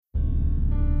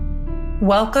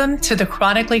Welcome to the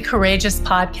Chronically Courageous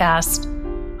podcast.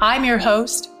 I'm your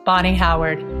host, Bonnie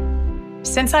Howard.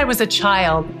 Since I was a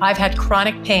child, I've had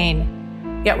chronic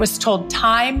pain, yet was told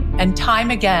time and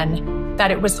time again that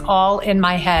it was all in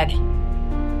my head.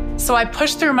 So I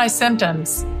pushed through my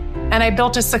symptoms and I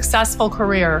built a successful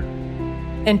career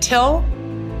until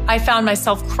I found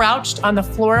myself crouched on the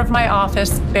floor of my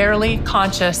office, barely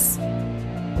conscious.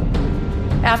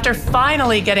 After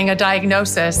finally getting a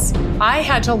diagnosis, I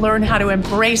had to learn how to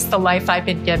embrace the life I've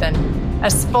been given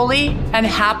as fully and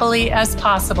happily as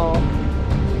possible.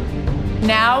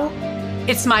 Now,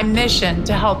 it's my mission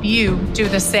to help you do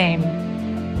the same.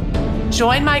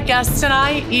 Join my guests and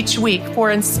I each week for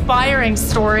inspiring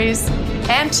stories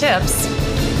and tips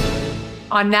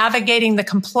on navigating the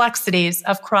complexities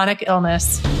of chronic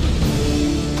illness.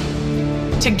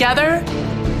 Together,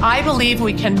 I believe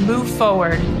we can move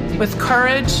forward with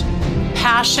courage,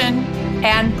 passion,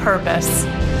 and purpose.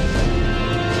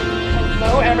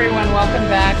 Hello, everyone. Welcome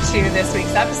back to this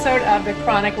week's episode of The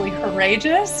Chronically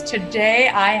Courageous. Today,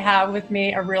 I have with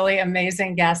me a really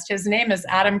amazing guest. His name is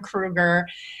Adam Kruger.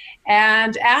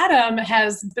 And Adam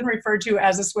has been referred to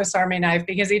as a Swiss Army knife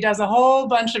because he does a whole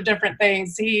bunch of different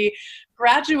things. He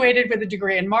graduated with a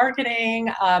degree in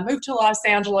marketing, moved to Los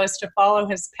Angeles to follow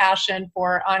his passion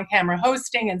for on-camera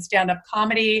hosting and stand-up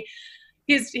comedy.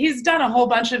 He's done a whole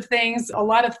bunch of things, a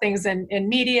lot of things in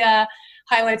media.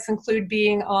 Highlights include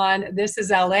being on This Is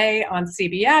LA on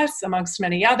CBS, amongst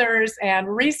many others. And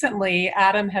recently,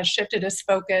 Adam has shifted his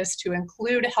focus to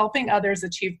include helping others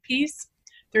achieve peace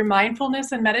through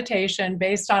mindfulness and meditation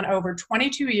based on over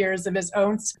 22 years of his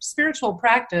own spiritual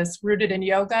practice rooted in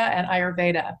yoga and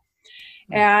Ayurveda.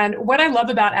 And what I love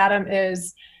about Adam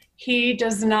is he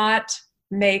does not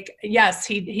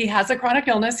he has a chronic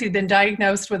illness. He's been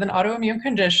diagnosed with an autoimmune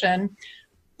condition,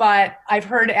 but I've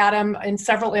heard Adam in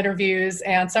several interviews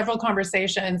and several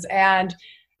conversations, and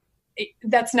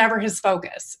that's never his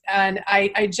focus. And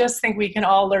I just think we can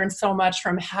all learn so much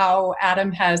from how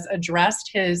Adam has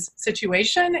addressed his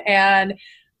situation and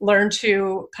learn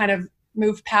to kind of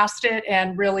move past it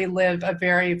and really live a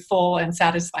very full and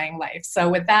satisfying life. So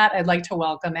with that, I'd like to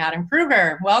welcome Adam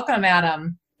Kruger. Welcome,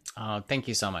 Adam. Oh, thank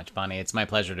you so much, Bonnie. It's my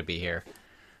pleasure to be here.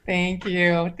 Thank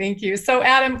you. Thank you. So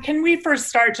Adam, can we first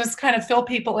start just kind of fill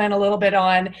people in a little bit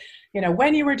on,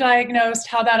 when you were diagnosed,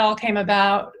 how that all came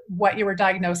about, what you were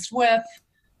diagnosed with?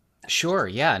 Sure.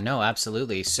 Yeah, no,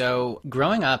 absolutely. So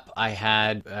growing up, I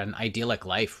had an idyllic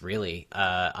life, really,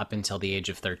 up until the age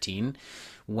of 13.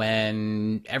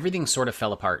 When everything sort of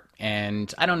fell apart.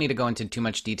 And I don't need to go into too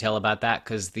much detail about that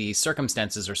because the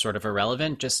circumstances are sort of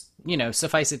irrelevant. Just,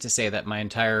 suffice it to say that my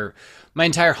entire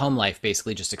home life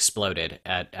basically just exploded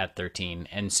at 13.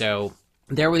 And so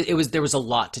there was a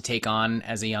lot to take on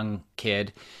as a young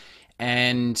kid.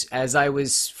 And as I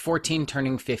was 14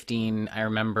 turning 15, I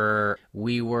remember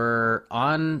we were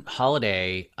on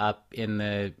holiday up in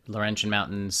the Laurentian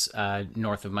Mountains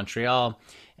north of Montreal.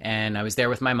 And I was there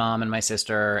with my mom and my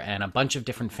sister and a bunch of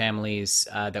different families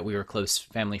that we were close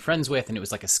family friends with. And it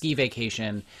was like a ski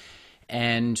vacation.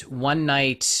 And one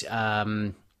night,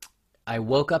 I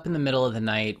woke up in the middle of the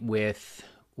night with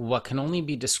what can only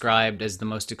be described as the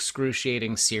most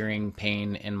excruciating, searing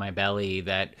pain in my belly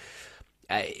that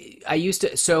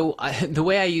the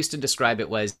way I used to describe it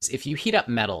was if you heat up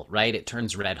metal, right, it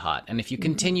turns red hot. And if you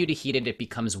continue to heat it, it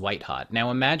becomes white hot.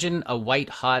 Now imagine a white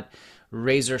hot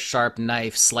razor sharp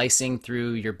knife slicing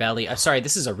through your belly. Sorry,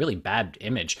 this is a really bad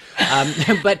image.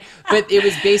 But it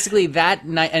was basically that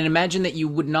night. And imagine that you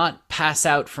would not pass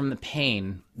out from the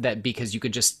pain because you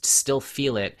could just still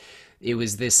feel it. It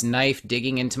was this knife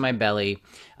digging into my belly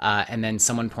and then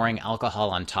someone pouring alcohol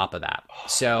on top of that.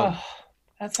 So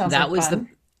that sounds like fun.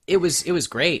 It was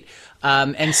great.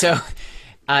 And so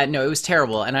no, it was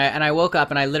terrible. And I woke up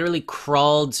and I literally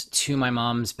crawled to my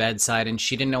mom's bedside and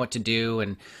she didn't know what to do.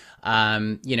 And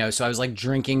so I was like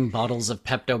drinking bottles of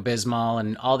Pepto-Bismol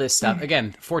and all this stuff.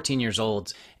 Again, 14 years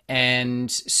old. And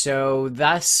so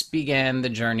thus began the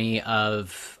journey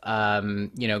of, going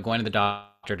to the doctor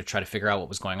to try to figure out what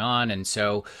was going on. And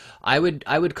so I would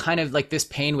kind of like this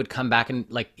pain would come back and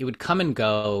like it would come and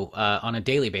go on a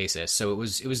daily basis. So it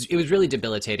was really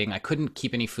debilitating. I couldn't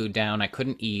keep any food down. I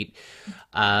couldn't eat.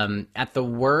 At the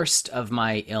worst of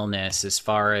my illness, as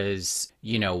far as,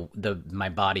 my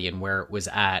body and where it was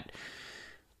at,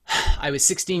 I was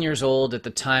 16 years old at the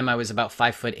time. I was about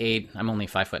 5'8". I'm only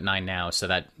 5'9" now. So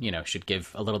that, should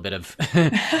give a little bit of,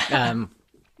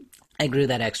 I grew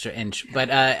that extra inch, but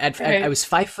I was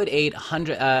 5'8",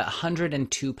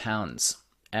 102 pounds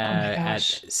at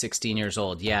 16 years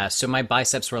old. Yeah, so my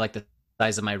biceps were like the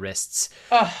size of my wrists.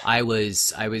 Oh, I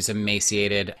was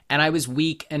emaciated, and I was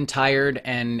weak and tired,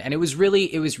 and it was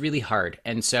really hard.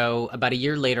 And so about a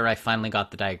year later, I finally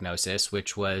got the diagnosis,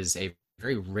 which was a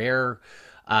very rare.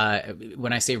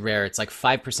 When I say rare, it's like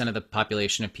 5% of the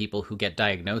population of people who get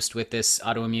diagnosed with this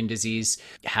autoimmune disease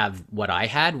have what I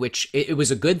had, which it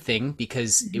was a good thing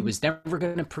because it was never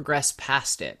going to progress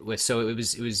past it. So it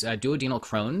was duodenal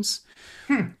Crohn's.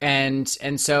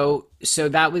 And so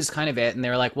that was kind of it. And they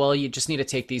were like, well, you just need to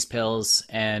take these pills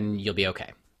and you'll be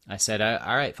okay. I said,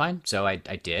 all right, fine. So I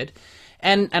did.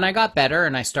 And I got better,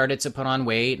 and I started to put on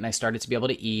weight, and I started to be able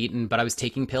to eat, but I was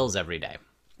taking pills every day.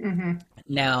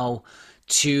 Now,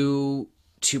 to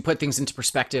put things into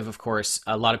perspective, of course,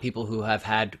 a lot of people who have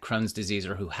had Crohn's disease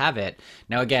or who have it.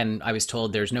 Now, again, I was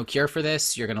told there's no cure for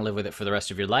this. You're going to live with it for the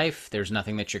rest of your life. There's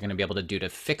nothing that you're going to be able to do to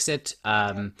fix it.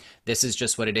 This is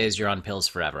just what it is. You're on pills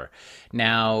forever.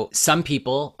 Now, some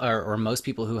people or most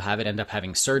people who have it end up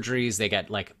having surgeries. They get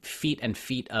like feet and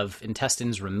feet of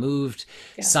intestines removed.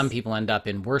 Yes. Some people end up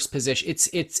in worse position.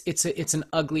 It's an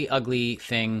ugly, ugly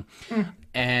thing.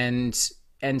 And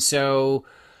so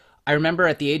I remember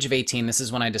at the age of 18, this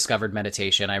is when I discovered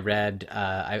meditation. I read,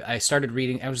 I started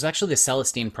reading, it was actually the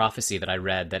Celestine Prophecy that I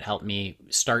read that helped me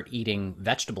start eating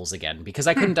vegetables again, because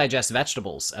I couldn't digest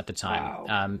vegetables at the time.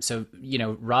 Wow. So,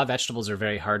 raw vegetables are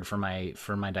very hard for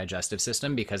my digestive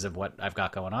system because of what I've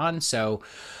got going on. So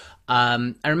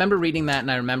I remember reading that,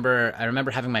 and I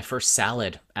remember having my first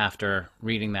salad after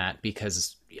reading that,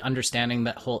 because understanding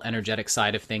that whole energetic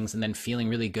side of things and then feeling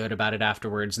really good about it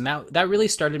afterwards. And that really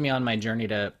started me on my journey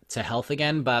to health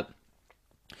again. But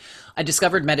I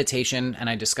discovered meditation, and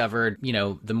I discovered,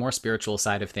 the more spiritual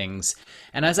side of things.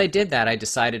 And as I did that, I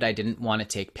decided I didn't want to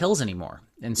take pills anymore.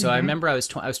 And so I remember I was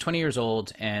 20 years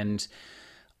old, and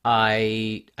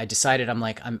I decided,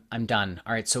 I'm done.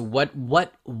 All right. So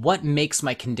what makes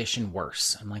my condition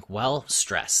worse? I'm like, well,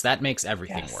 stress. That makes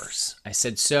everything worse. I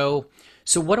said, so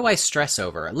what do I stress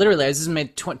over? Literally, this is my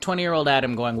 20-year-old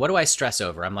Adam going, what do I stress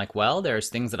over? I'm like, well, there's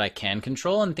things that I can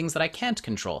control and things that I can't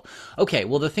control. Okay,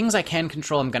 well, the things I can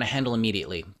control, I'm going to handle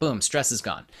immediately. Boom, stress is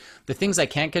gone. The things I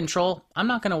can't control, I'm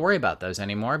not going to worry about those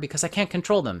anymore because I can't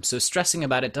control them. So stressing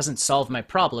about it doesn't solve my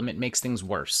problem. It makes things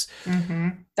worse.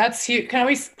 That's huge. Can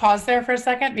we pause there for a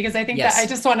second? Because I think that I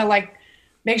just want to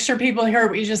make sure people hear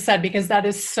what you just said, because that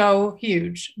is so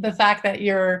huge. The fact that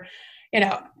you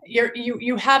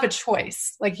have a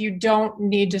choice. Like, you don't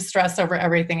need to stress over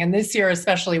everything. And this year,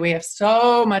 especially, we have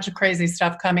so much crazy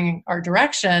stuff coming our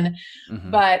direction,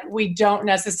 but we don't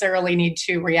necessarily need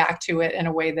to react to it in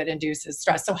a way that induces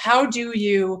stress. So how do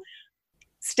you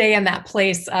stay in that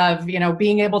place of,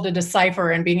 being able to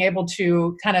decipher and being able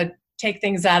to kind of take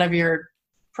things out of your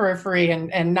periphery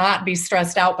and not be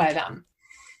stressed out by them?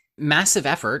 Massive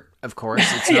effort, of course.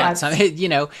 It's not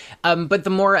something, but the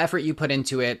more effort you put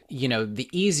into it, the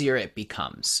easier it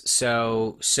becomes.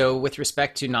 So with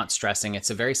respect to not stressing, it's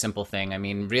a very simple thing. I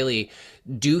mean, really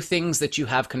do things that you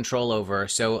have control over.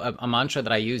 So a mantra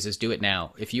that I use is do it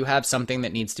now. If you have something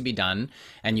that needs to be done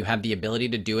and you have the ability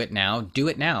to do it now,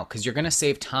 because you're going to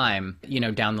save time,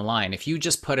 down the line. If you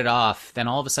just put it off, then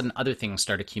all of a sudden other things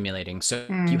start accumulating. So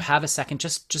if you have a second,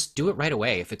 just do it right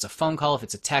away. If it's a phone call, if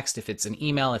it's a text, if it's an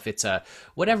email, if it's a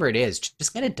whatever it is,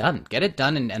 just get it done. Get it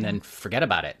done and then forget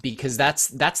about it, because that's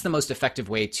the most effective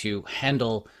way to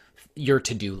handle your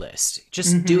to-do list.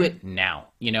 Just do it now,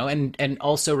 and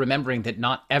also remembering that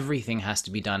not everything has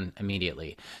to be done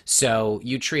immediately. So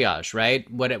you triage, right?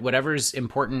 Whatever's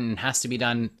important and has to be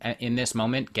done in this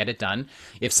moment, get it done.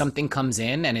 If something comes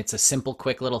in and it's a simple,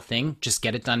 quick little thing, just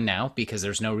get it done now, because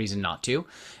there's no reason not to.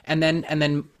 And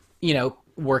then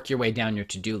work your way down your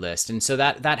to-do list. And so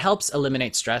that helps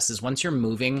eliminate stress. Is once you're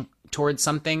moving towards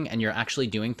something and you're actually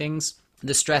doing things,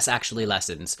 the stress actually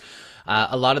lessens.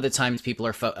 A lot of the times people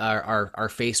are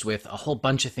faced with a whole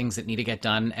bunch of things that need to get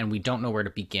done, and we don't know where to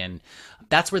begin.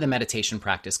 That's where the meditation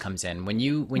practice comes in. When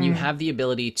you have the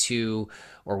ability to,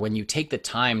 or when you take the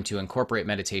time to incorporate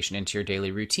meditation into your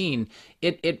daily routine,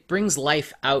 it brings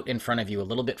life out in front of you a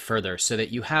little bit further, so that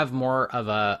you have more of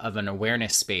an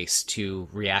awareness space to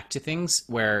react to things,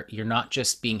 where you're not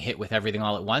just being hit with everything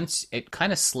all at once. It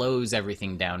kind of slows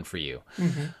everything down for you.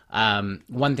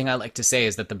 One thing I like to say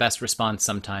is that the best response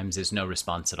sometimes is no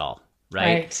response at all,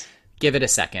 right? Give it a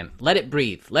second. Let it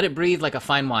breathe. Let it breathe like a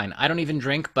fine wine. I don't even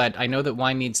drink, but I know that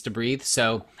wine needs to breathe.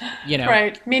 So,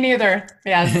 Right. Me neither.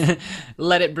 Yes.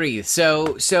 Let it breathe.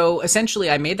 So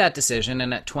essentially I made that decision.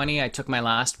 And at 20, I took my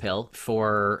last pill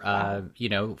for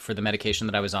the medication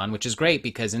that I was on, which is great,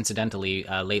 because incidentally,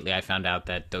 lately I found out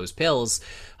that those pills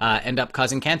end up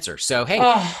causing cancer. So, hey,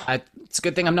 It's a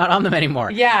good thing I'm not on them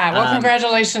anymore. Yeah. Well,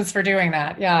 congratulations for doing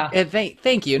that. Yeah.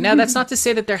 Thank you. Now, that's not to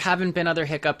say that there haven't been other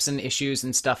hiccups and issues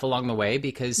and stuff along the way,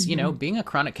 because, being a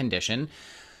chronic condition,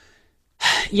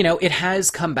 it has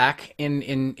come back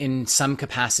in some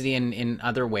capacity and in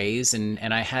other ways.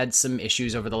 And I had some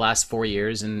issues over the last 4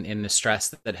 years in the stress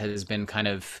that has been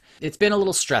it's been a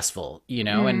little stressful,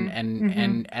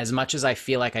 and as much as I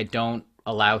feel like I don't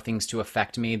allow things to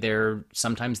affect me,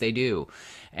 sometimes they do.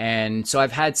 And so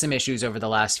I've had some issues over the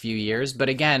last few years, but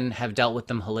again, have dealt with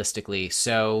them holistically.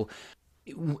 So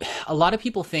a lot of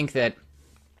people think that,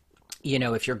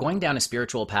 if you're going down a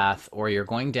spiritual path, or you're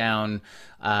going down,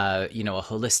 a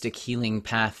holistic healing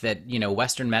path, that,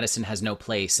 Western medicine has no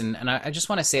place. And I just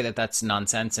want to say that that's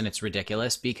nonsense, and it's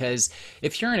ridiculous, because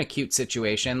if you're in an acute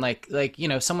situation, like,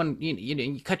 someone,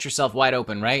 you cut yourself wide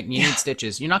open, right? And you need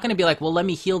stitches. You're not going to be like, well, let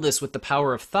me heal this with the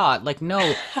power of thought. Like,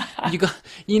 no, you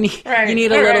need a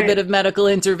little bit of medical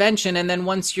intervention. And then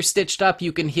once you're stitched up,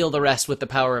 you can heal the rest with the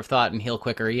power of thought and heal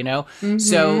quicker,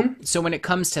 So when it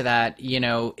comes to that,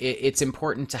 it's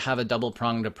important to have a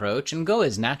double-pronged approach and go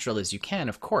as natural as you can,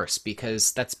 of course,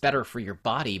 because that's better for your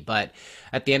body. But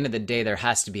at the end of the day, there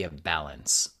has to be a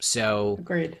balance. So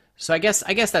agreed. So I guess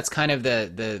that's kind of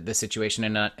the situation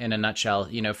in a nutshell.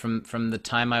 From the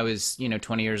time I was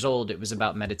 20 years old, it was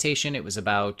about meditation. It was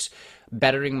about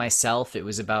bettering myself. It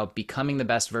was about becoming the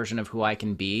best version of who I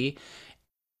can be,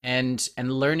 and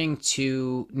learning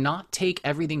to not take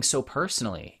everything so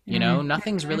personally.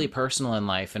 Nothing's really personal in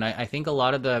life, and I think a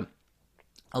lot of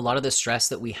the stress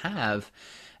that we have,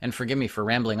 and forgive me for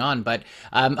rambling on, but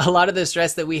a lot of the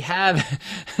stress that we have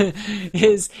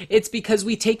it's because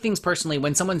we take things personally.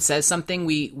 When someone says something,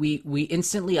 we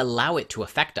instantly allow it to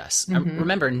affect us.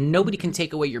 Remember, nobody can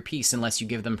take away your peace unless you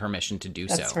give them permission to do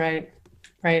so. That's right.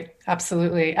 Right.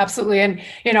 Absolutely. Absolutely. And,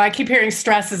 I keep hearing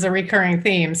stress is a recurring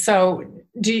theme. So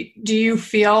do you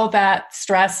feel that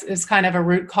stress is kind of a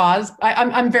root cause?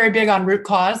 I'm very big on root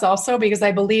cause also, because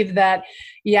I believe that,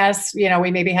 yes, we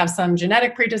maybe have some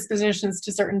genetic predispositions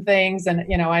to certain things. And,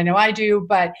 I know I do,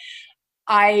 but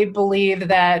I believe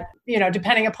that,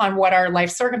 depending upon what our life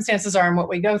circumstances are and what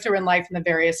we go through in life and the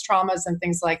various traumas and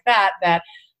things like that, that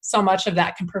so much of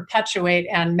that can perpetuate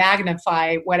and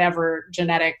magnify whatever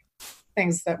genetic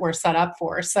things that we're set up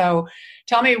for. So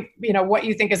tell me, what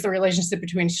you think is the relationship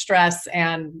between stress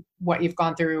and what you've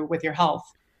gone through with your health.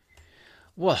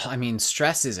 Well, I mean,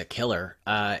 stress is a killer.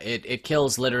 It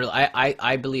kills literally.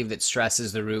 I believe that stress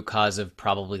is the root cause of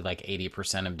probably like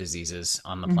 80% of diseases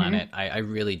on the planet. I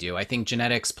really do. I think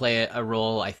genetics play a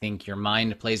role. I think your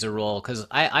mind plays a role, because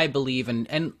I believe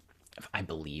and I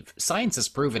believe science has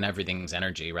proven everything's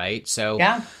energy, right? So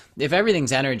if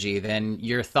everything's energy, then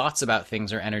your thoughts about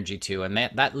things are energy too. And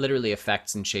that literally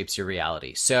affects and shapes your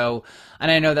reality. So,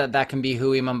 and I know that can be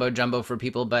hooey mumbo jumbo for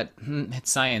people, but it's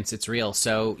science, it's real.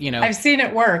 So, I've seen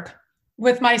it work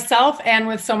with myself and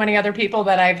with so many other people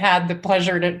that I've had the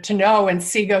pleasure to know and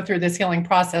see go through this healing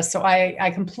process. So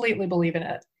I completely believe in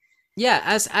it. Yeah,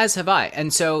 as have I.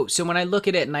 And so when I look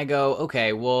at it and I go,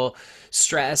 okay, well,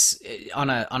 stress on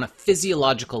a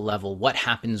physiological level, what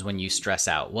happens when you stress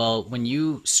out? Well, when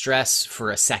you stress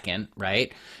for a second,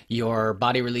 right, your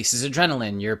body releases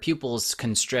adrenaline, your pupils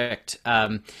constrict,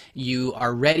 you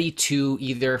are ready to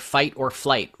either fight or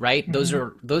flight, right? Those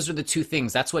are the two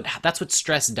things. That's what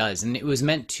stress does, and it was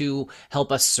meant to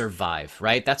help us survive,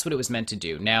 right? That's what it was meant to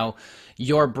do. Now,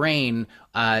 your brain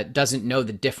doesn't know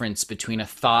the difference between a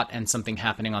thought and something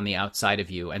happening on the outside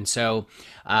of you. And so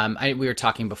we were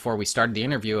talking before we started the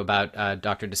interview about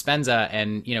Dr. Dispenza,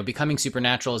 and, Becoming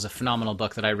Supernatural is a phenomenal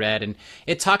book that I read. And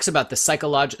it talks about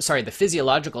the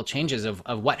physiological changes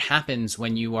of what happens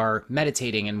when you are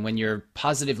meditating and when you're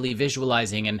positively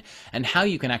visualizing, and how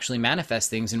you can actually manifest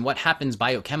things, and what happens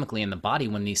biochemically in the body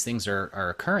when these things are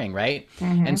occurring, right?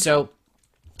 And so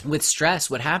with stress,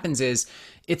 what happens is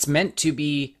it's meant to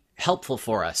be helpful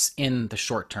for us in the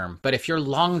short term. But if you're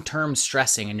long-term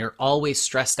stressing and you're always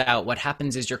stressed out, what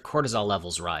happens is your cortisol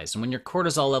levels rise. And when your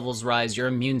cortisol levels rise, your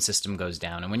immune system goes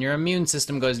down. And when your immune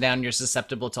system goes down, you're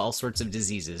susceptible to all sorts of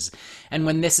diseases. And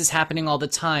when this is happening all the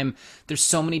time, there's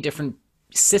so many different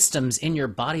systems in your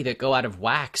body that go out of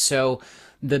whack. So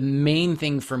the main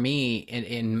thing for me,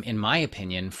 in my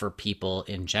opinion, for people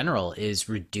in general, is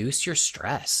reduce your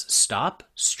stress. Stop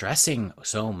stressing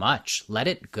so much. Let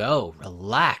it go.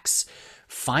 Relax.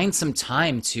 Find some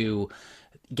time to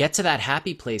get to that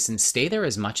happy place and stay there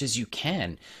as much as you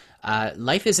can.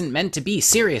 Life isn't meant to be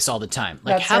serious all the time.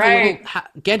 Like, that's have right. a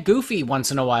little, get goofy once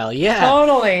in a while. Yeah,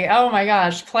 totally. Oh my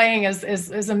gosh, playing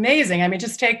is amazing. I mean,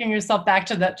 just taking yourself back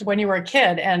to when you were a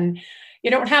kid, and you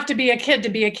don't have to be a kid to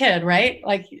be a kid, right?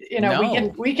 Like,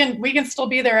 No. we can still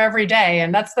be there every day.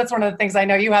 And that's one of the things. I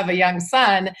know you have a young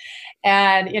son.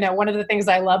 And, one of the things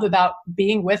I love about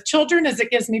being with children is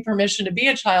it gives me permission to be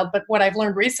a child. But what I've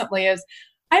learned recently is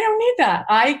I don't need that.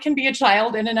 I can be a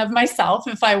child in and of myself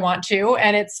if I want to.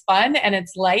 And it's fun and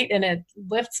it's light and it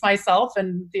lifts myself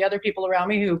and the other people around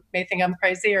me who may think I'm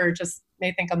crazy or just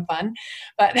may think I'm fun.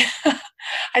 But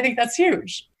I think that's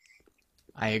huge.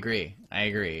 I agree.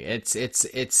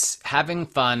 It's having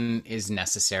fun is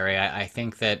necessary. I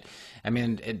think that, I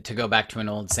mean, to go back to an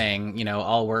old saying,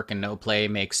 all work and no play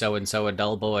makes so and so a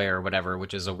dull boy or whatever,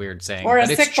 which is a weird saying, or a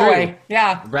but it's sick true. Boy.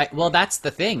 Yeah. Right. Well, that's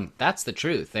the thing. That's the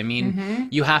truth. I mean,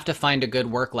 you have to find a good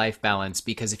work-life balance,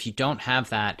 because if you don't have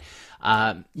that,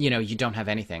 you don't have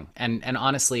anything. And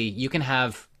honestly, you can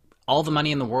have all the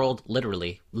money in the world,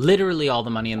 literally all the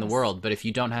money in the world. But if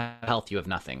you don't have health, you have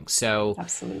nothing. So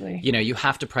absolutely, you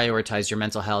have to prioritize your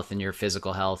mental health and your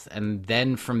physical health. And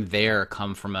then from there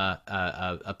come from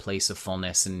a place of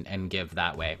fullness and give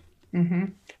that way.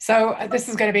 So this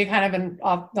is going to be kind of an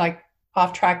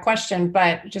off track question,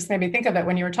 but just made me think of it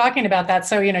when you were talking about that.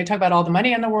 So, you talk about all the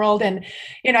money in the world. And,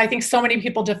 I think so many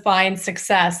people define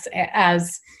success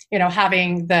as,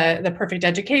 having the perfect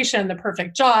education, the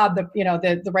perfect job,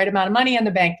 the right amount of money in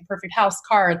the bank, the perfect house,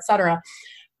 car, et cetera.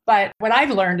 But what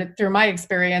I've learned through my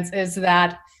experience is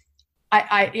that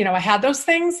I had those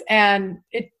things and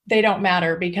they don't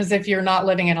matter, because if you're not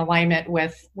living in alignment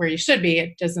with where you should be,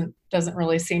 it doesn't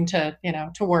really seem to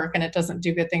work, and it doesn't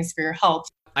do good things for your health.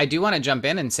 I do want to jump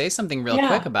in and say something real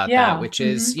quick about that, which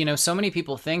is, so many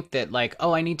people think that like,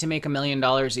 oh, I need to make $1 million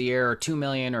a year or 2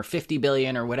 million or 50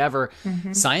 billion or whatever.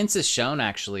 Science has shown,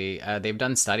 actually, they've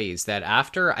done studies that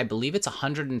after, I believe it's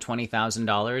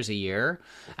 $120,000 a year,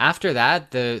 after that,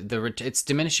 it's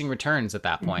diminishing returns at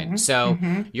that point. So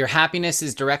your happiness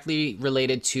is directly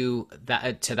related to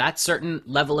that certain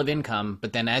level of income.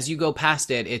 But then as you go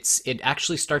past it, it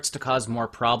actually starts to cause more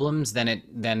problems than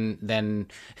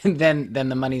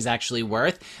the money's actually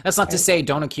worth. That's not to say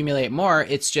don't accumulate more.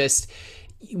 It's just,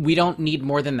 we don't need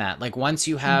more than that. Like once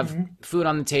you have food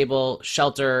on the table,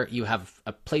 shelter, you have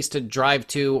a place to drive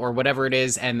to or whatever it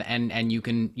is, and you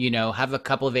can, have a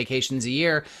couple of vacations a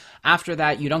year. After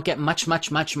that, you don't get much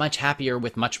happier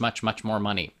with much more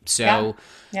money. So,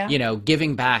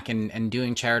 giving back and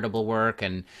doing charitable work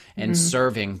and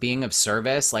serving, being of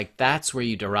service, like that's where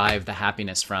you derive the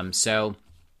happiness from. So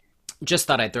just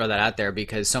thought I'd throw that out there,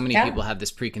 because so many people have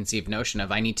this preconceived notion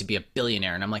of I need to be a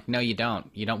billionaire, and I'm like, no, you don't.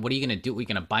 What are you going to do? Are you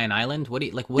going to buy an island? What do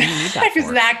you need that for?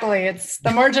 Exactly. It's the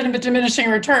margin of diminishing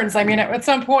returns. I mean, at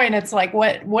some point, it's like,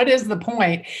 what is the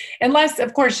point? Unless,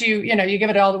 of course, you give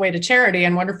it all the way to charity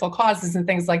and wonderful causes and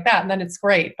things like that, and then it's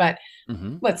great. But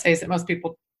let's face it, most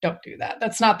people don't do that.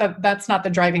 That's not the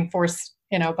driving force,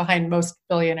 behind most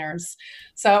billionaires.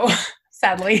 So.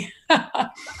 Sadly.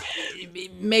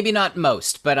 Maybe not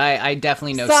most, but I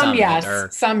definitely know some yes. That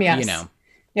are, some yes.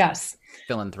 Yes.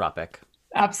 Philanthropic.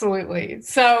 Absolutely.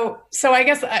 So I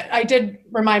guess I did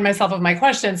remind myself of my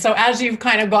question. So as you've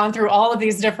kind of gone through all of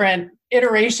these different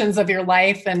iterations of your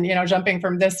life and, jumping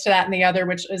from this to that and the other,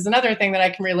 which is another thing that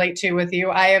I can relate to with you.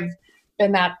 I have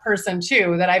been that person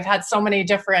too, that I've had so many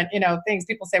different, things.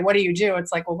 People say, what do you do?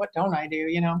 It's like, well, what don't I do?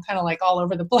 I'm kind of like all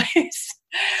over the place.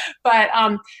 But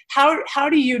how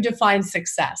do you define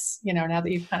success, now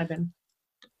that you've kind of been?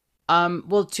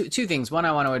 Well, two things. One,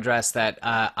 I want to address that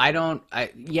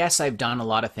yes, I've done a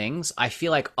lot of things. I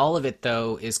feel like all of it,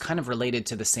 though, is kind of related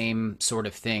to the same sort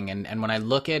of thing. And when I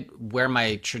look at where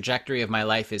my trajectory of my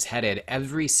life is headed,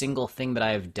 every single thing that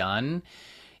I have done,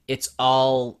 it's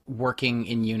all working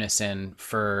in unison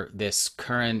for this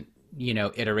current,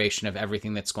 iteration of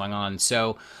everything that's going on.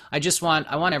 So I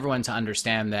want everyone to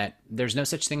understand that there's no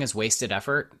such thing as wasted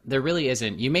effort. There really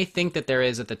isn't. You may think that there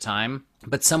is at the time,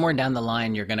 but somewhere down the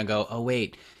line, you're going to go, oh,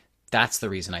 wait, that's the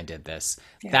reason I did this.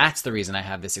 Yeah. That's the reason I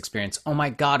have this experience. Oh my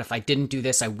God, if I didn't do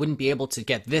this, I wouldn't be able to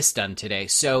get this done today.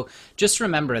 So just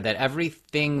remember that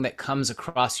everything that comes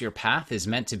across your path is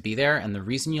meant to be there. And the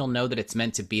reason you'll know that it's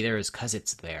meant to be there is because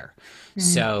it's there.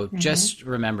 So just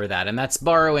remember that. And that's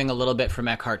borrowing a little bit from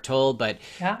Eckhart Tolle. But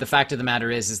the fact of the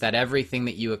matter is that everything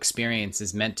that you experience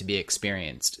is meant to be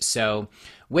experienced. So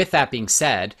with that being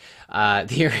said,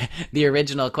 the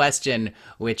original question,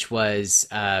 which was,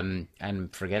 I'm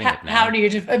forgetting it now. How do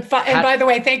you, and by the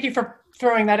way, thank you for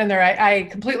throwing that in there. I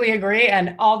completely agree.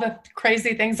 And all the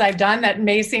crazy things I've done that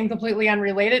may seem completely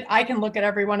unrelated, I can look at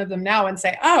every one of them now and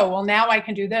say, oh, well, now I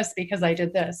can do this because I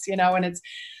did this, and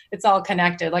it's all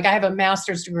connected. Like I have a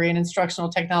master's degree in instructional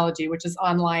technology, which is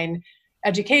online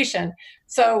education.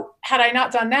 So had I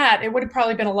not done that, it would have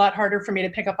probably been a lot harder for me to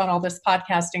pick up on all this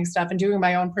podcasting stuff and doing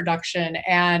my own production.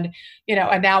 And,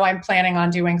 and now I'm planning on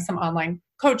doing some online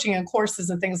coaching and courses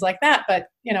and things like that. But,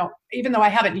 even though I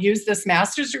haven't used this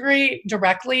master's degree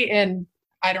directly in,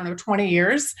 I don't know, 20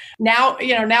 years, now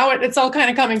it's all kind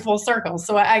of coming full circle.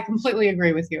 So I completely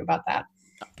agree with you about that.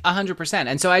 100%.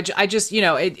 And so I just,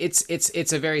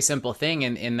 it's a very simple thing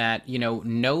in that,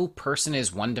 no person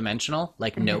is one dimensional.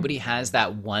 Like nobody has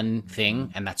that one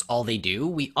thing and that's all they do.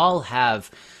 We all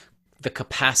have the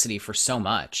capacity for so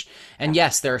much. And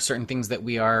yes, there are certain things that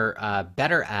we are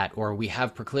better at, or we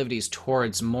have proclivities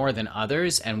towards more than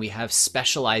others. And we have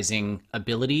specializing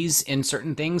abilities in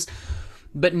certain things,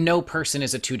 but no person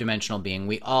is a two-dimensional being.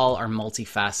 We all are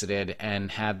multifaceted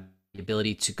and have the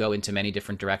ability to go into many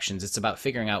different directions. It's about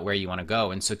figuring out where you want to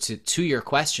go. And so to your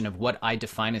question of what I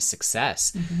define as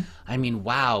success, I mean,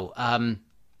 wow.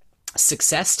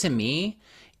 Success to me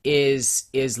is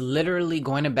literally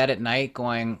going to bed at night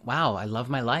going, wow, I love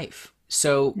my life.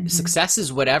 So success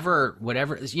is whatever,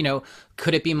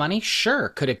 could it be money? Sure.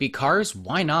 Could it be cars?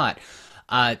 Why not?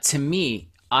 To me,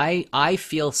 I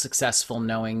feel successful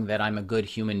knowing that I'm a good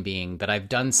human being, that I've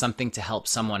done something to help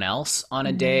someone else on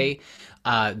a day,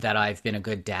 that I've been a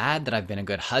good dad, that I've been a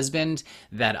good husband,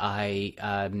 that I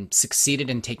succeeded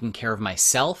in taking care of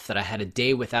myself, that I had a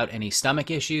day without any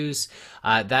stomach issues.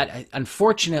 That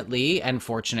unfortunately and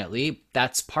fortunately,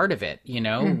 that's part of it.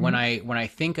 When I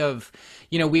think of,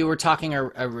 we were talking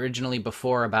originally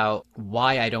before about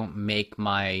why I don't make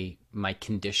my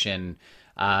condition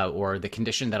or the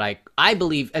condition that I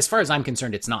believe, as far as I'm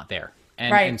concerned, it's not there.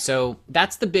 And so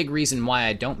that's the big reason why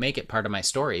I don't make it part of my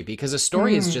story, because a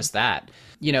story is just that.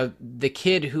 The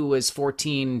kid who was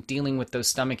 14 dealing with those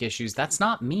stomach issues, that's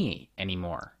not me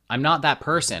anymore. I'm not that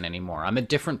person anymore. I'm a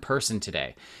different person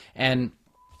today. And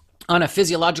on a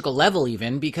physiological level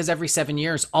even, because every 7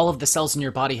 years, all of the cells in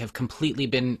your body have completely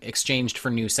been exchanged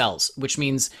for new cells, which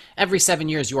means every 7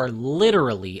 years, you are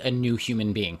literally a new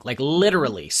human being, like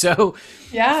literally. So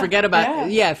forget about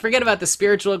the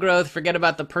spiritual growth, forget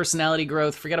about the personality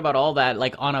growth, forget about all that.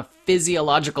 Like on a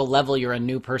physiological level, you're a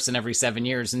new person every 7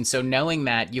 years. And so knowing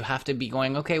that, you have to be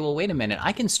going, okay, well, wait a minute,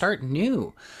 I can start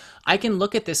new. I can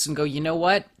look at this and go, you know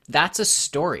what? That's a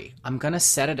story. I'm going to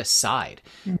set it aside.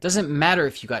 It doesn't matter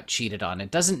if you got cheated on. It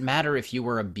doesn't matter if you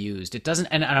were abused. It doesn't,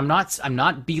 and I'm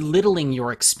not belittling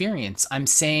your experience. I'm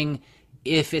saying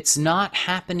if it's not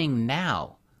happening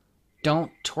now,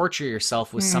 don't torture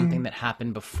yourself with something that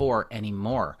happened before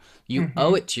anymore. You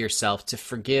owe it to yourself to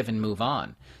forgive and move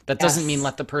on. That doesn't mean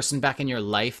let the person back in your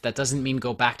life. That doesn't mean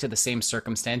go back to the same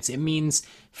circumstance. It means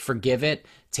forgive it,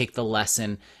 take the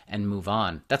lesson, and move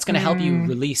on. That's going to help you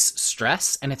release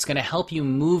stress, and it's going to help you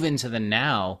move into the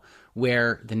now,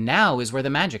 where the now is where the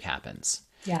magic happens.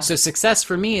 Yeah. So success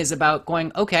for me is about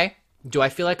going, okay, do I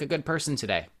feel like a good person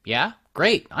today? Yeah?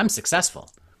 Great. I'm successful.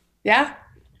 Yeah.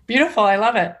 Beautiful. I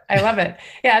love it.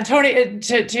 Yeah. Tony,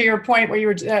 to your point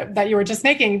where that you were just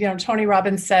making, Tony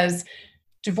Robbins says,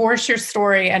 divorce your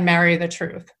story and marry the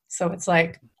truth. So it's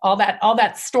like all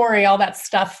that story, all that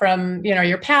stuff from,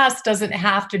 your past doesn't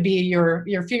have to be your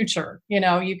future.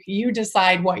 You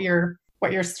decide what your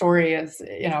story is,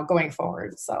 going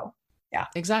forward. So, yeah.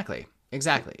 Exactly.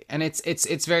 And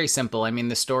it's very simple. I mean,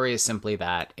 the story is simply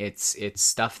that it's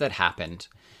stuff that happened.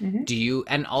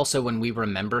 And also when we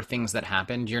remember things that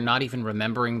happened, you're not even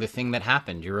remembering the thing that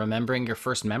happened. You're remembering your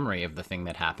first memory of the thing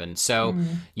that happened. So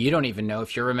you don't even know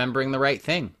if you're remembering the right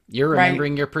thing. You're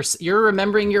remembering you're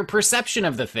remembering your perception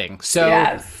of the thing. So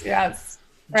yes.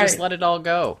 Just let it all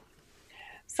go.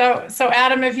 So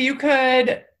Adam, if you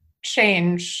could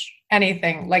change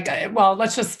anything,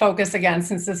 let's just focus again,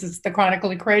 since this is the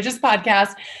Chronically Courageous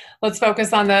podcast, let's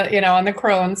focus on on the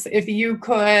Crohn's. If you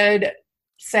could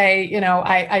say,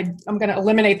 I'm going to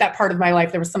eliminate that part of my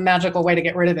life, there was some magical way to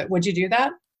get rid of it, would you do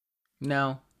that?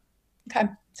 No. Okay.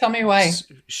 Tell me why.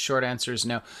 Short answer is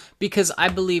no. Because I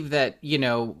believe that,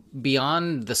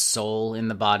 beyond the soul in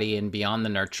the body and beyond the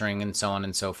nurturing and so on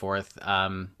and so forth,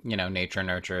 nature,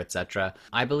 nurture, etc.,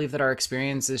 I believe that our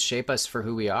experiences shape us for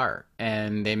who we are,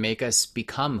 and they make us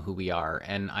become who we are.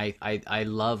 And I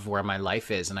love where my life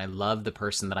is, and I love the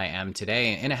person that I am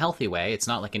today in a healthy way. It's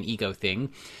not like an ego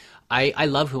thing. I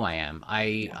love who I am.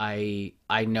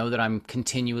 I know that I'm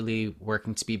continually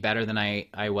working to be better than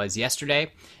I was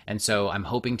yesterday. And so I'm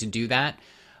hoping to do that.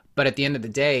 But at the end of the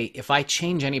day, if I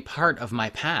change any part of my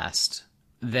past,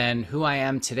 then who I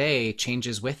am today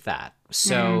changes with that.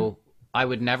 So I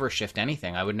would never shift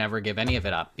anything. I would never give any of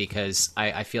it up, because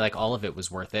I feel like all of it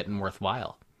was worth it and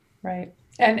worthwhile. Right.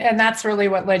 And that's really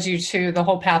what led you to the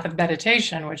whole path of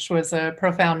meditation, which was a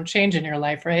profound change in your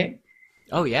life, right?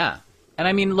 Oh yeah. And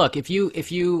I mean, look, if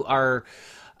you are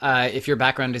if your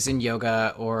background is in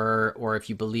yoga, or if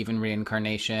you believe in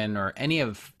reincarnation, or any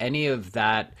of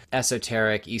that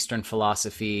esoteric Eastern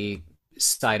philosophy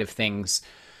side of things,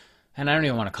 and I don't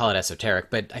even want to call it esoteric,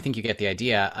 but I think you get the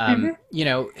idea. Hmm.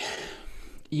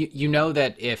 You know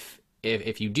that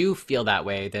if you do feel that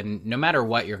way, then no matter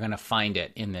what, you're going to find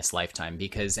it in this lifetime,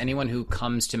 because anyone who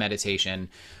comes to meditation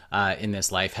in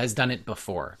this life has done it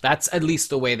before. That's at least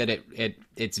the way that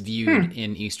it's viewed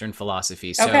in Eastern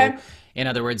philosophy. So, Okay. in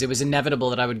other words, it was inevitable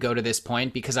that I would go to this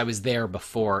point because I was there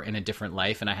before in a different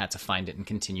life, and I had to find it and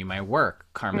continue my work,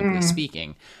 karmically Mm.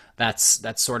 speaking. That's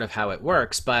sort of how it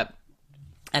works, but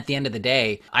at the end of the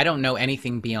day, I don't know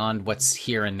anything beyond what's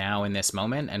here and now in this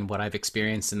moment and what I've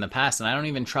experienced in the past. And I don't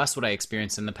even trust what I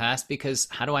experienced in the past, because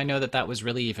how do I know that that was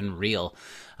really even real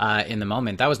in the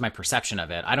moment? That was my perception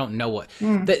of it. I don't know what.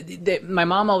 Mm. My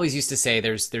mom always used to say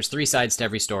there's three sides to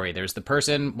every story. There's the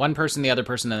person, one person, the other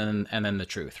person, and then the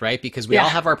truth, right? Because we all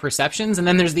Yeah, have our perceptions, and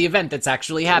then there's the event that's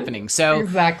actually happening.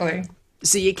 exactly.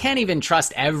 So you can't even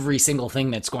trust every single thing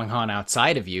that's going on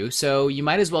outside of you. So you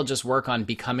might as well just work on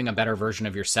becoming a better version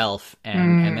of yourself,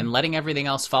 and Mm. then letting everything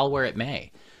else fall where it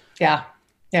may. Yeah.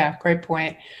 Yeah. Great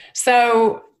point.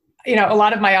 So, a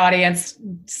lot of my audience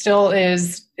still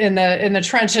is in the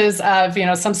trenches of,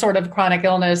 some sort of chronic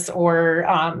illness or,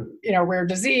 rare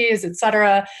disease, et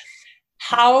cetera.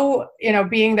 How,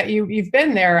 being that you've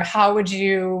been there, how would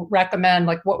you recommend,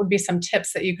 like, what would be some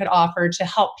tips that you could offer to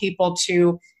help people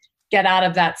to get out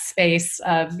of that space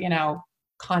of,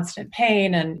 constant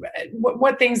pain? And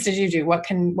what things did you do? What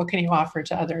can you offer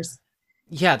to others?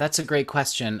 Yeah, that's a great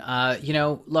question.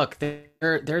 Look,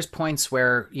 there's points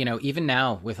where, even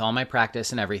now with all my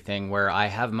practice and everything, where I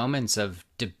have moments of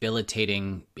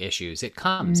debilitating issues. It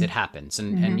comes, it Mm-hmm. happens.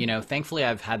 And, Mm-hmm. thankfully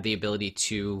I've had the ability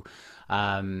to,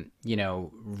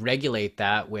 regulate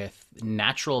that with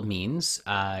natural means.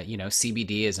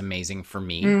 CBD is amazing for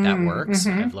me. That works. Mm-hmm.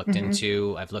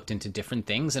 Mm-hmm. I've looked into different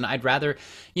things, and I'd rather,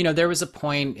 there was a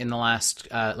point in the last,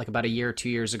 like about a year or 2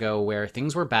 years ago, where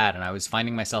things were bad, and I was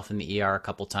finding myself in the ER a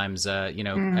couple times,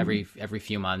 Mm. every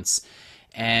few months,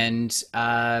 and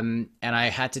I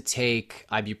had to take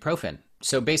ibuprofen.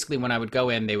 So basically, when I would go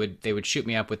in, they would shoot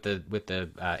me up with the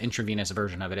intravenous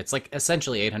version of it. It's like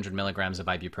essentially 800 milligrams of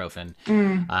ibuprofen.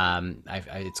 Mm.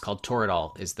 It's called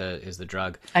Toradol is the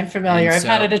drug, I'm and familiar. I've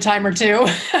had it so a time or two.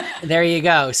 there you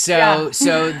go. Yeah.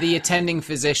 So the attending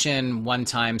physician one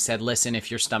time said, "Listen,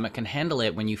 if your stomach can handle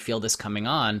it when you feel this coming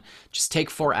on, just take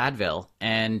 4 Advil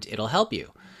and it'll help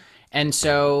you." And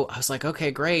so I was like, okay,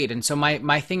 great. And so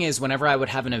my thing is, whenever I would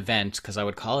have an event, because I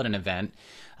would call it an event,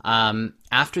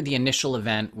 after the initial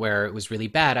event where it was really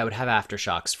bad, I would have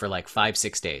aftershocks for like 5,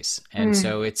 6 days. And Mm.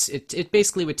 so it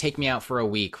basically would take me out for a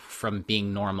week from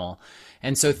being normal.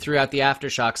 And so throughout the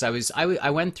aftershocks, I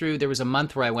went through, there was a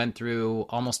month where I went through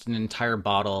almost an entire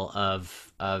bottle of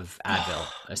Advil,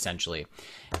 essentially.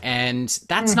 And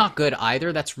that's Mm. not good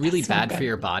either. That's really That's not bad for good.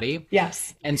 your body.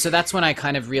 Yes. And so that's when I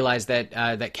kind of realized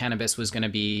that cannabis was going to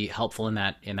be helpful in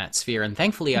that sphere. And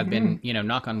thankfully, I've Mm-hmm. been,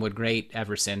 knock on wood, great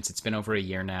ever since. It's been over a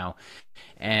year now,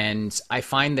 and I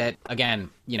find that, again,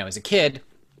 as a kid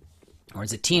or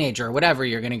as a teenager or whatever,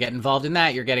 you're going to get involved in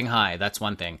that. You're getting high. That's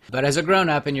one thing. But as a grown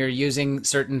up and you're using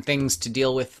certain things to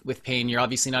deal with pain, you're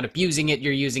obviously not abusing it.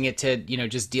 You're using it to,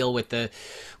 just deal with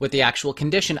the actual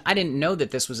condition. I didn't know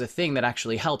that this was a thing that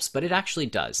actually helps, but it actually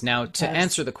does. Now, to Yes.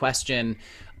 answer the question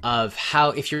of how,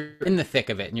 if you're in the thick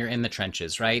of it and you're in the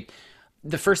trenches, right?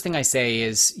 The first thing I say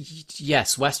is,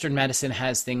 yes, Western medicine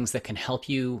has things that can help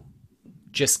you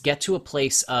just get to a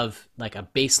place of like a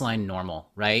baseline normal,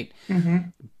 right? Mm-hmm.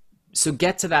 So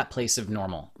get to that place of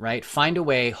normal, right? Find a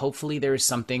way. Hopefully there's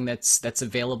something that's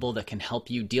available that can help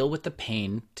you deal with the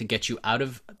pain to get you out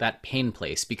of that pain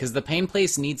place, because the pain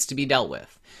place needs to be dealt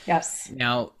with. Yes.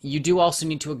 Now, you do also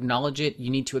need to acknowledge it. You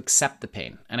need to accept the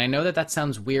pain. And I know that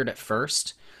sounds weird at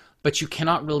first, but you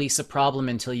cannot release a problem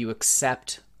until you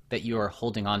accept that you are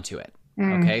holding on to it.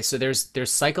 Mm. Okay? So there's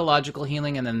psychological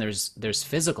healing, and then there's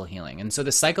physical healing. And so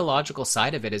the psychological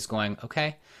side of it is going,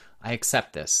 okay, I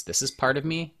accept this. This is part of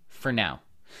me for now.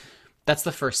 That's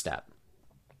the first step.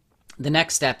 The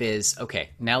next step is, okay,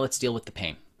 now let's deal with the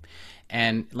pain.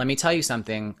 And let me tell you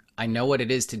something. I know what it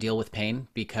is to deal with pain,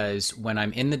 because when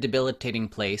I'm in the debilitating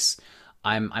place,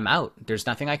 I'm out. There's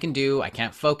nothing I can do. I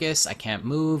can't focus. I can't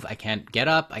move. I can't get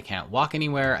up. I can't walk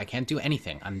anywhere. I can't do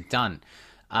anything. I'm done.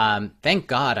 Thank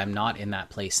God I'm not in that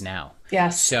place now.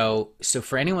 Yes. So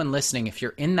for anyone listening, if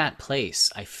you're in that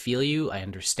place, I feel you. I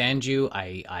understand you.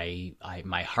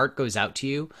 My heart goes out to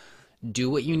you. Do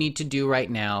what you need to do right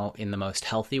now in the most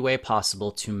healthy way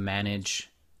possible to manage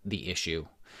the issue.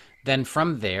 then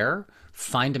from there,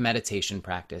 find a meditation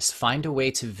practice. Find a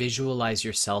way to visualize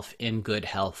yourself in good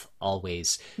health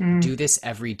always. Do this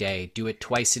every day. Do it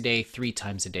twice a day, 3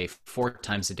 times a day, 4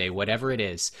 times a day, whatever it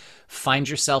is. Find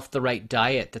yourself the right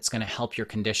diet that's going to help your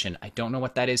condition. I don't know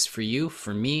what that is for you.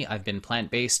 For me, I've been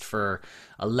plant-based for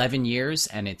 11 years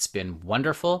and it's been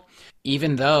wonderful.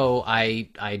 Even though I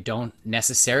don't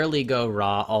necessarily go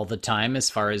raw all the time as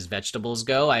far as vegetables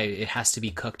go, it has to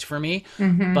be cooked for me.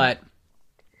 But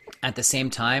at the same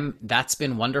time, that's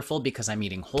been wonderful because I'm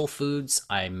eating whole foods.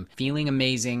 I'm feeling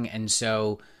amazing. And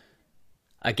so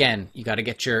again, you got to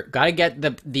get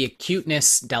the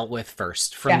acuteness dealt with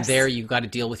first. From there, you've got to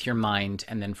deal with your mind.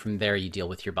 And then from there, you deal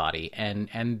with your body.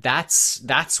 And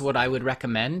that's what I would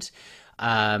recommend.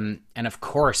 And of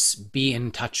course, be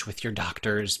in touch with your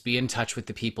doctors, be in touch with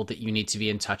the people that you need to be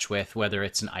in touch with, whether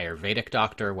it's an Ayurvedic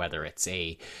doctor, whether it's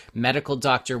a medical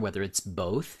doctor, whether it's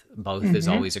both. Both is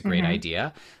always a great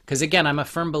idea. Because again, I'm a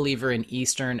firm believer in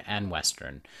Eastern and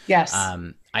Western. Yes.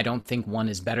 I don't think one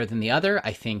is better than the other.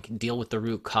 I think deal with the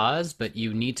root cause, but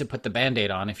you need to put the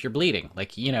Band-Aid on if you're bleeding.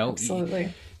 Like,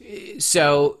 Absolutely.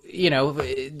 So,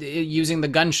 using the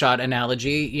gunshot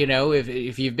analogy,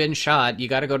 if you've been shot, you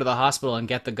got to go to the hospital and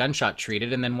get the gunshot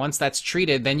treated. And then once that's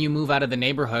treated, then you move out of the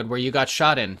neighborhood where you got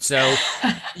shot in. So,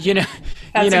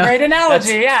 that's a great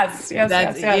analogy. Yes.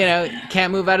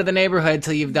 Can't move out of the neighborhood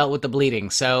till you've dealt with the bleeding.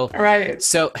 So, right.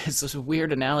 So it's a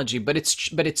weird analogy, but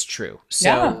it's true.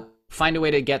 So find a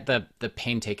way to get the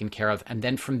pain taken care of. And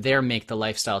then from there, make the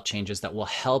lifestyle changes that will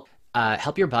help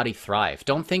your body thrive.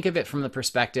 Don't think of it from the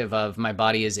perspective of my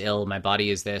body is ill, my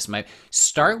body is this.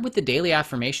 Start with the daily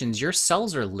affirmations. Your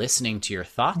cells are listening to your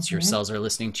thoughts. Your cells are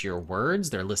listening to your words.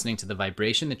 They're listening to the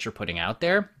vibration that you're putting out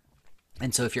there.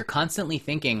 And so if you're constantly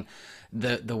thinking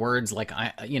the words like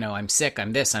I'm sick,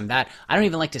 I'm this, I'm that, I don't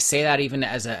even like to say that even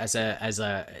as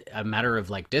a matter of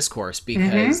like discourse,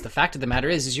 because the fact of the matter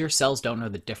is your cells don't know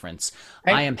the difference.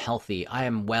 Right. I am healthy, I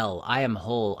am well, I am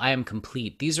whole, I am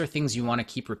complete. These are things you want to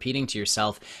keep repeating to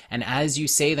yourself, and as you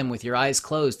say them with your eyes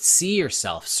closed, see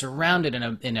yourself surrounded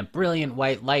in a brilliant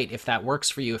white light. If that works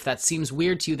for you, if that seems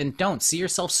weird to you, then don't. See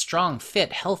yourself strong,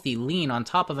 fit, healthy, lean, on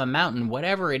top of a mountain,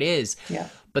 whatever it is. Yeah.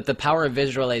 But the power of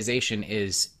visualization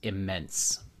is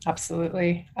immense.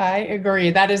 Absolutely. I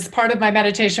agree. That is part of my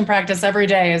meditation practice every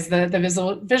day, is the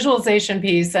visualization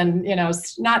piece. And,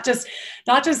 not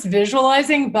just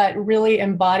visualizing, but really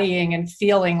embodying and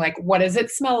feeling like, what does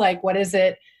it smell like? What is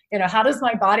it? How does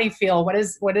my body feel? What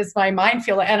does my mind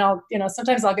feel? And I'll,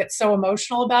 sometimes I'll get so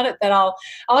emotional about it that I'll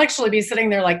actually be sitting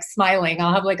there like smiling.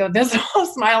 I'll have like a visible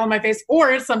smile on my face,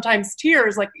 or sometimes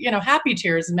tears, like, happy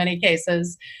tears in many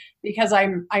cases, because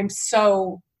I'm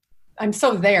so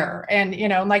there.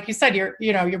 And, like you said,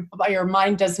 your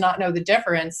mind does not know the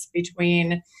difference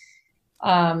between,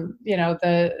 I'm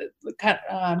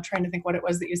trying to think what it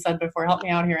was that you said before. Help me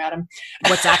out here, Adam.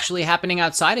 What's actually happening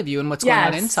outside of you and what's going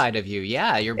on inside of you.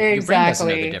 Yeah. Your brain doesn't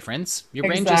know the difference. Your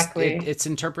brain it's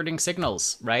interpreting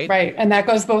signals, right? Right. And that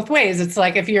goes both ways. It's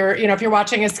like, if you're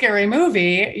watching a scary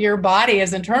movie, your body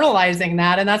is internalizing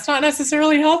that, and that's not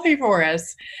necessarily healthy for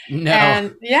us. No.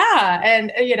 And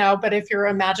but if you're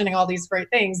imagining all these great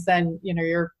things, then,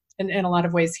 you're in a lot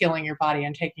of ways healing your body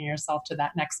and taking yourself to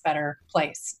that next better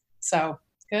place. So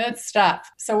good stuff.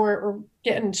 So we're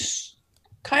getting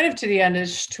kind of to the end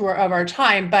of our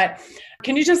time, but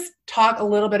can you just talk a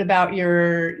little bit about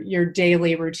your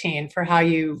daily routine for how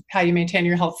you maintain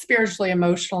your health spiritually,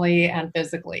 emotionally, and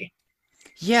physically?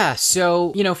 Yeah.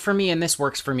 So, for me, and this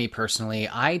works for me personally,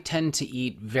 I tend to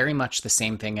eat very much the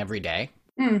same thing every day.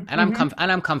 And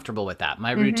I'm comfortable with that.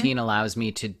 My routine allows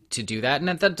me to do that.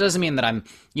 And that doesn't mean that I'm,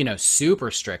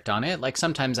 super strict on it. Like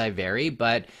sometimes I vary,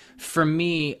 but for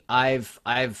me,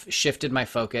 I've shifted my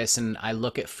focus and I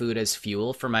look at food as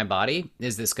fuel for my body.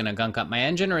 Is this going to gunk up my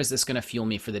engine, or is this going to fuel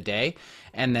me for the day?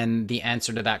 And then the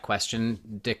answer to that question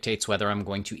dictates whether I'm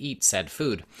going to eat said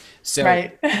food. So,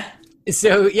 right.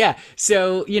 So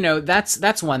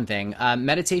that's one thing.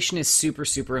 Meditation is super,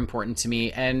 super important to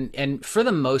me. And for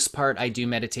the most part, I do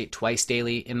meditate twice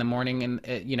daily, in the morning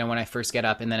and, when I first get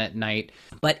up, and then at night.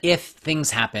 But if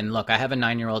things happen, look, I have a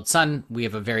 9-year-old son. We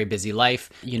have a very busy life.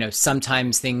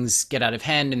 Sometimes things get out of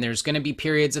hand, and there's going to be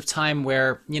periods of time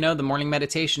where, the morning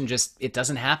meditation it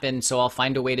doesn't happen. So I'll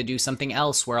find a way to do something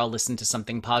else where I'll listen to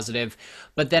something positive.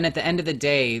 But then at the end of the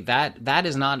day, that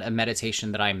is not a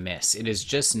meditation that I miss. It is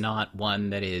just not one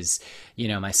that is,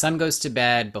 my son goes to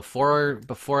bed before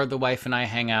the wife and I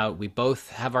hang out. We both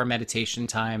have our meditation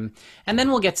time, and then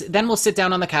we'll sit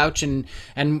down on the couch and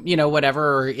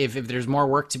whatever, or if there's more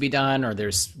work to be done, or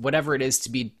there's whatever it is to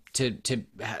be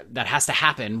that has to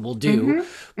happen will do.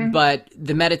 Mm-hmm. But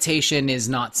the meditation is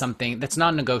not something that's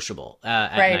non-negotiable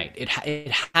at night. It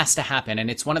has to happen. And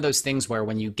it's one of those things where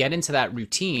when you get into that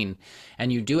routine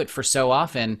and you do it for so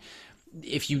often,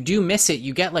 if you do miss it,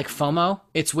 you get like FOMO.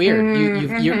 It's weird.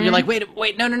 You're like,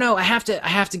 wait, no. I have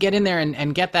to get in there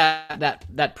and get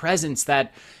that presence,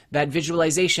 that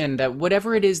visualization, that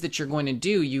whatever it is that you're going to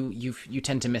do, you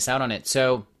tend to miss out on it.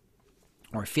 So,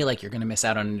 or feel like you're going to miss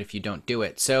out on it if you don't do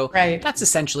it. So that's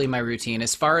essentially my routine.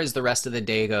 As far as the rest of the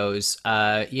day goes,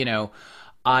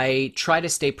 I try to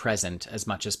stay present as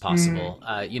much as possible.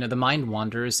 The mind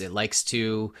wanders. It likes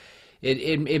to,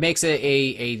 it makes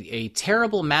a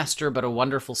terrible master, but a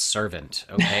wonderful servant.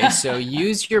 Okay. So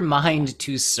use your mind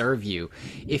to serve you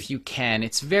if you can.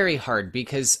 It's very hard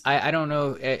because I don't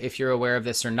know if you're aware of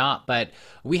this or not, but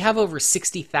we have over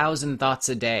 60,000 thoughts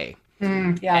a day.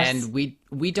 Yes. And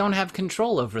we don't have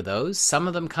control over those. Some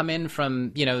of them come in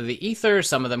from, the ether.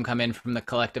 Some of them come in from the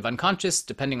collective unconscious,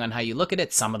 depending on how you look at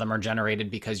it. Some of them are generated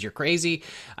because you're crazy.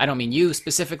 I don't mean you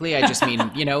specifically. I just mean,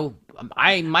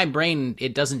 my brain,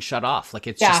 it doesn't shut off. Like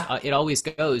it's just, it always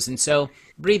goes. And so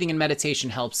breathing and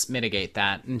meditation helps mitigate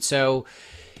that. And so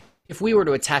if we were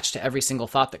to attach to every single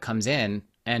thought that comes in,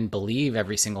 and believe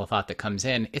every single thought that comes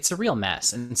in, it's a real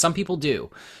mess. And some people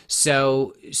do.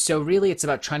 So really it's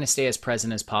about trying to stay as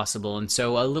present as possible. And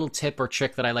so a little tip or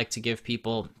trick that I like to give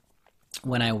people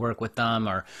when I work with them,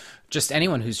 or just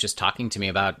anyone who's just talking to me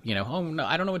about, oh no,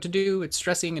 I don't know what to do. It's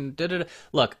stressing and da-da-da.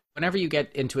 Look, whenever you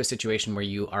get into a situation where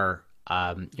you are,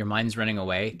 your mind's running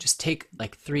away, just take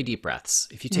like 3 deep breaths.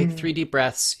 If you take 3 deep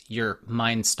breaths, your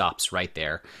mind stops right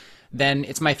there. Then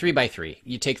it's my 3x3.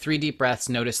 You take 3 deep breaths,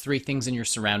 notice 3 things in your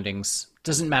surroundings.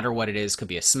 Doesn't matter what it is. Could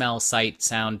be a smell, sight,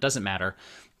 sound, doesn't matter.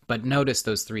 But notice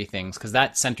those 3 things because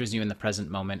that centers you in the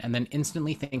present moment. And then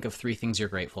instantly think of 3 things you're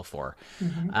grateful for.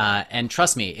 And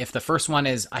trust me, if the first one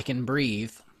is I can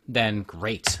breathe, then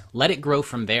great. Let it grow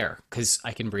from there because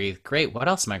I can breathe. Great. What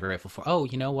else am I grateful for? Oh,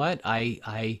 you know what?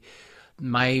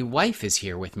 My wife is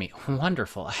here with me.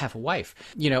 Wonderful. I have a wife.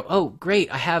 Oh, great.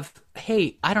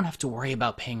 Hey, I don't have to worry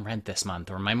about paying rent this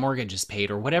month or my mortgage is paid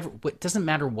or whatever. It doesn't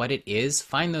matter what it is.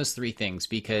 Find those 3 things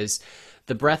because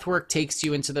the breath work takes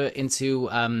you it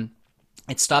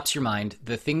stops your mind.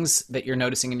 The things that you're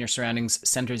noticing in your surroundings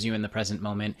centers you in the present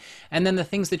moment. And then the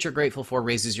things that you're grateful for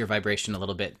raises your vibration a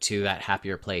little bit to that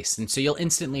happier place. And so you'll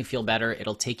instantly feel better.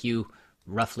 It'll take you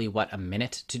roughly, a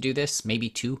minute to do this, maybe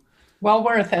 2. Well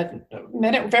worth it. A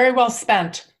minute, very well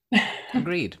spent.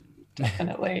 Agreed.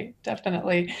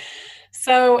 Definitely.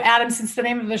 So, Adam, since the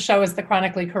name of the show is The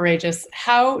Chronically Courageous,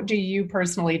 how do you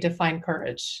personally define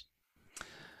courage?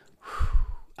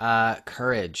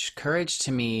 Courage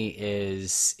to me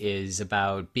is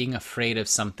about being afraid of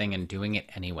something and doing it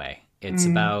anyway. It's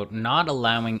about not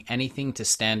allowing anything to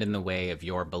stand in the way of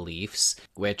your beliefs,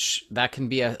 which that can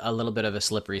be a little bit of a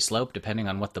slippery slope depending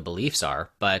on what the beliefs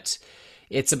are, but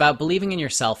it's about believing in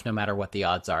yourself no matter what the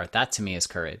odds are. That to me is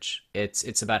courage.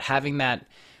 It's about having that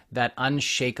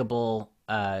unshakable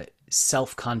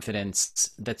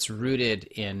self-confidence that's rooted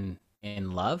in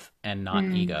love and not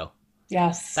ego.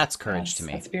 Yes. That's courage to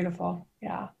me. That's beautiful.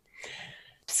 Yeah.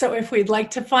 So if we'd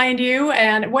like to find you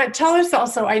and tell us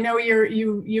also, I know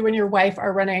you and your wife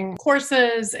are running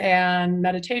courses and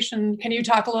meditation. Can you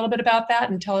talk a little bit about that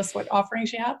and tell us what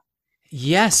offerings you have?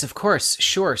 Yes, of course.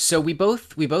 Sure. So we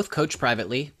both coach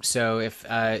privately. So if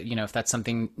that's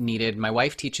something needed, my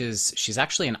wife teaches, she's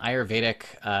actually an Ayurvedic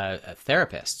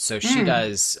therapist. So she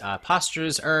does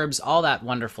postures, herbs, all that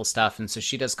wonderful stuff. And so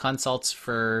she does consults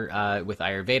with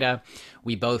Ayurveda.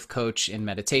 We both coach in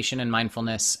meditation and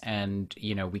mindfulness, and,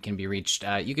 we can be reached.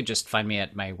 You could just find me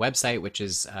at my website, which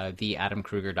is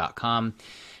theadamkruger.com.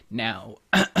 Now,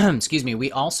 excuse me,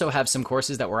 we also have some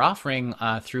courses that we're offering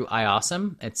through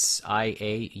IAUSM. It's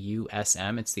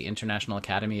IAUSM. It's the International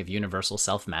Academy of Universal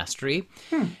Self-Mastery.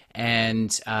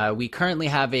 And we currently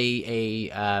have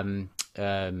a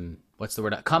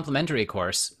complimentary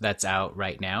course that's out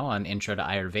right now on Intro to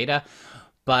Ayurveda.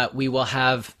 But we will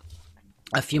have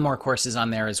a few more courses on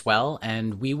there as well.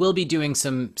 And we will be doing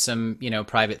some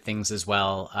private things as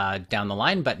well down the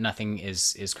line, but nothing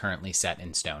is currently set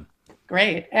in stone.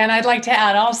 Great. And I'd like to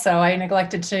add also, I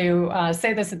neglected to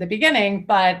say this at the beginning,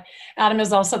 but Adam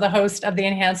is also the host of the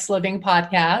Enhanced Living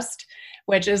podcast,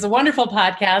 which is a wonderful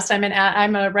podcast.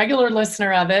 I'm a regular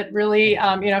listener of it. Really,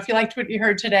 if you liked what you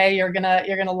heard today, you're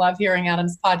gonna love hearing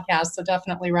Adam's podcast. So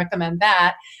definitely recommend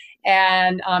that.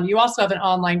 And you also have an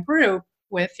online group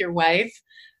with your wife.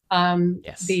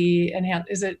 Yes. The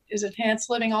is it Enhanced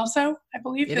Living also? I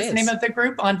believe it is is the name of the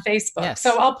group on Facebook. Yes.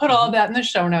 So I'll put all of that in the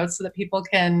show notes so that people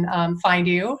can find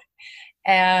you.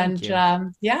 And Thank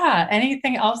you. yeah,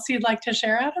 anything else you'd like to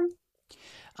share, Adam?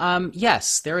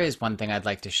 Yes, there is one thing I'd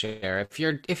like to share.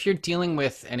 If you're dealing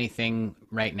with anything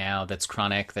right now that's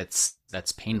chronic, that's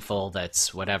painful,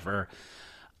 that's whatever,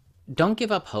 don't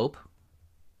give up hope.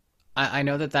 I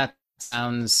know that that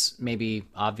sounds maybe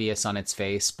obvious on its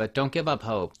face, but don't give up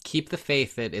hope. Keep the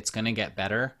faith that it's going to get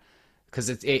better.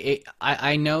 Because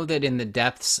I know that in the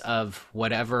depths of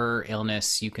whatever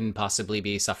illness you can possibly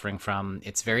be suffering from,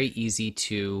 it's very easy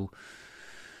to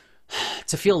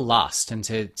feel lost and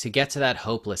to get to that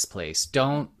hopeless place.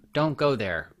 Don't go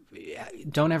there.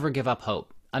 Don't ever give up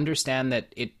hope. Understand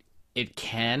that it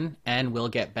can and will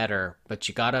get better, but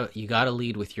you gotta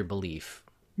lead with your belief.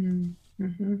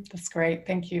 Mm-hmm. That's great.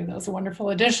 Thank you. That was a wonderful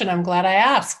addition. I'm glad I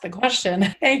asked the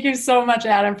question. Thank you so much,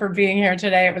 Adam, for being here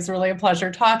today. It was really a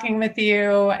pleasure talking with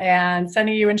you and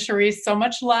sending you and Charisse so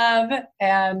much love,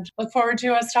 and look forward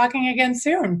to us talking again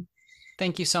soon.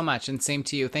 Thank you so much, and same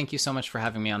to you. Thank you so much for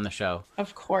having me on the show.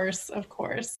 Of course, of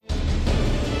course.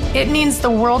 It means the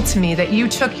world to me that you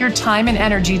took your time and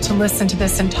energy to listen to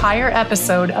this entire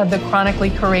episode of The Chronically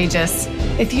Courageous.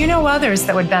 If you know others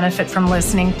that would benefit from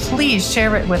listening, please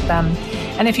share it with them.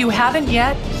 And if you haven't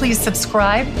yet, please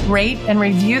subscribe, rate, and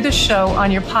review the show on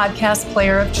your podcast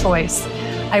player of choice.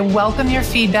 I welcome your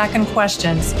feedback and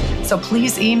questions, so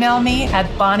please email me at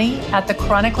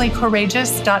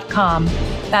bonnie@thechronicallycourageous.com.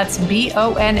 That's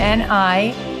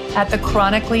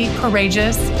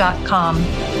BONNI@thechronicallycourageous.com.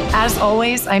 As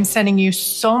always, I'm sending you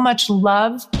so much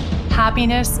love,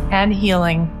 happiness, and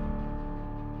healing.